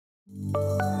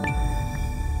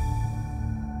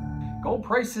Gold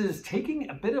prices taking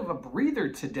a bit of a breather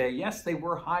today. Yes, they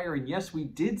were higher, and yes, we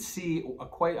did see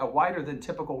quite a wider than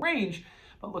typical range.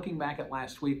 But looking back at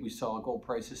last week, we saw gold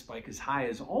prices spike as high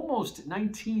as almost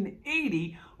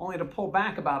 1980, only to pull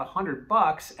back about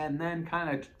 $100 and then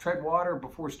kind of tread water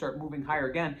before start moving higher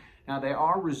again. Now they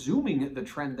are resuming the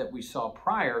trend that we saw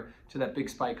prior to that big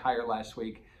spike higher last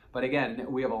week. But again,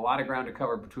 we have a lot of ground to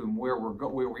cover between where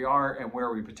we are and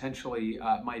where we potentially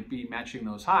might be matching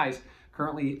those highs.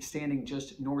 Currently standing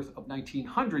just north of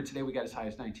 1900. Today we got as high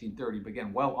as 1930, but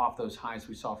again, well off those highs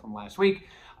we saw from last week.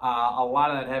 A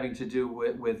lot of that having to do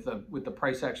with the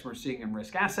price action we're seeing in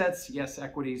risk assets. Yes,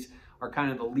 equities are kind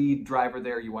of the lead driver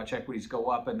there. You watch equities go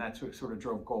up, and that's what sort of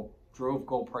drove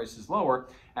gold prices lower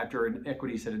after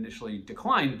equities had initially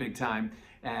declined big time,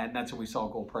 and that's when we saw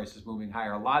gold prices moving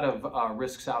higher. A lot of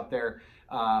risks out there,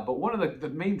 but one of the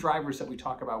main drivers that we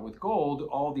talk about with gold,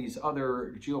 all these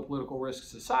other geopolitical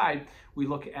risks aside, we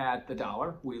look at the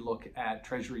dollar, we look at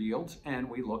treasury yields, and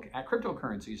we look at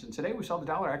cryptocurrencies. And today we saw the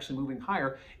dollar actually moving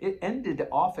higher. It ended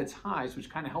off its highs, which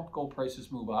kind of helped gold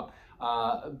prices move up.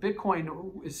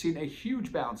 Bitcoin has seen a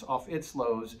huge bounce off its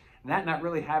lows, and that not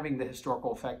really having the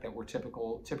historical effect that we're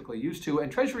typically used to.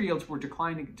 And treasury yields were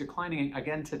declining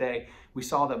again today. We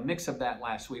saw the mix of that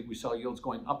last week. We saw yields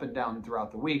going up and down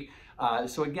throughout the week.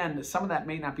 So again, some of that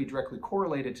may not be directly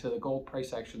correlated to the gold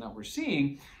price action that we're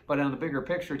seeing, but on the bigger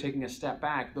picture, taking a step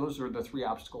back, those are the three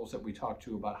obstacles that we talked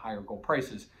to about higher gold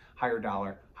prices: higher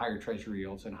dollar, higher treasury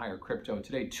yields, and higher crypto.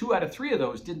 Today, 2 out of 3 of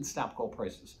those didn't stop gold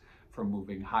prices from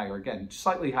moving higher. Again,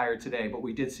 slightly higher today, but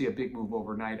we did see a big move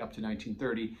overnight up to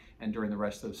 1930, and during the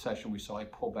rest of the session, we saw a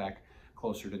pullback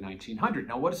closer to 1900.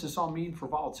 Now, what does this all mean for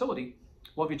volatility?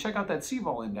 Well, if you check out that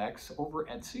CVOL index over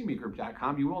at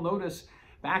cmegroup.com, you will notice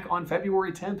back on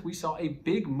February 10th, we saw a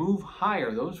big move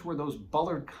higher. Those were those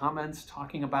Bullard comments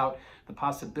talking about the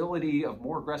possibility of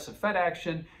more aggressive Fed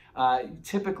action.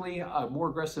 Typically, a more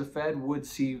aggressive Fed would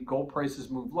see gold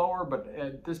prices move lower, but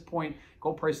at this point,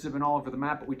 gold prices have been all over the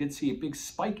map, but we did see a big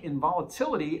spike in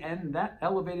volatility, and that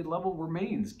elevated level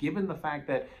remains, given the fact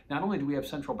that not only do we have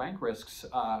central bank risks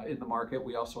in the market,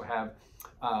 we also have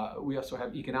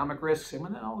economic risks, and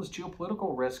then all those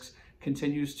geopolitical risks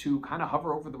continues to kind of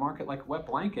hover over the market like a wet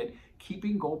blanket,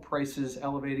 keeping gold prices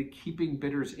elevated, keeping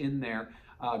bidders in there.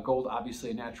 Gold, obviously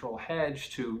a natural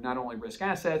hedge to not only risk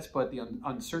assets, but the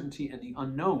uncertainty and the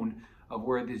unknown of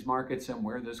where these markets and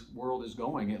where this world is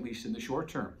going, at least in the short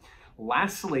term.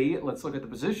 Lastly, let's look at the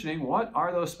positioning. What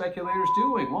are those speculators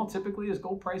doing? Well, typically as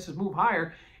gold prices move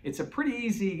higher, it's a pretty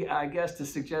easy guess to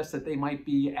suggest that they might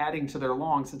be adding to their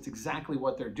longs. That's exactly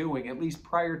what they're doing. At least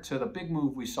prior to the big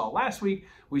move we saw last week,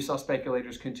 we saw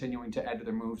speculators continuing to add to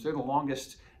their moves. They're the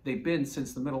longest they've been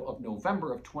since the middle of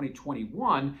November of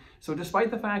 2021. So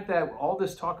despite the fact that all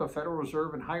this talk of Federal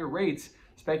Reserve and higher rates,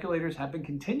 speculators have been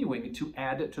continuing to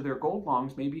add to their gold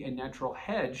longs, maybe a natural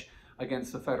hedge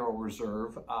against the Federal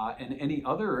Reserve and any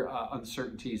other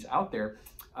uncertainties out there.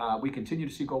 We continue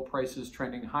to see gold prices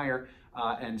trending higher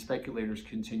and speculators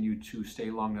continue to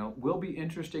stay long. Now, it will be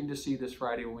interesting to see this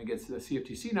Friday when we get to the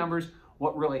CFTC numbers,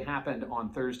 what really happened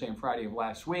on Thursday and Friday of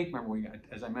last week. Remember,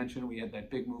 as I mentioned, we had that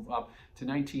big move up to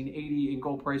 1980 in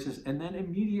gold prices and then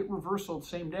immediate reversal the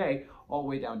same day all the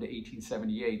way down to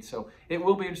 1878. So it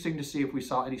will be interesting to see if we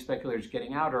saw any speculators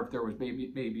getting out or if there was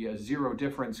maybe a zero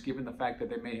difference given the fact that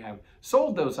they may have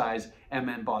sold those highs and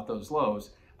then bought those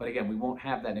lows. But again, we won't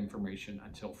have that information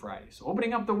until Friday. So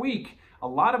opening up the week, a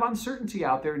lot of uncertainty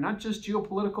out there, not just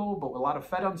geopolitical, but a lot of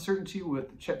Fed uncertainty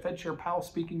with Fed Chair Powell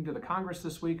speaking to the Congress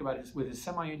this week about his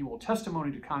semi-annual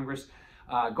testimony to Congress.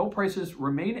 Gold prices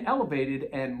remain elevated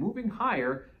and moving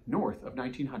higher north of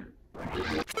 1900.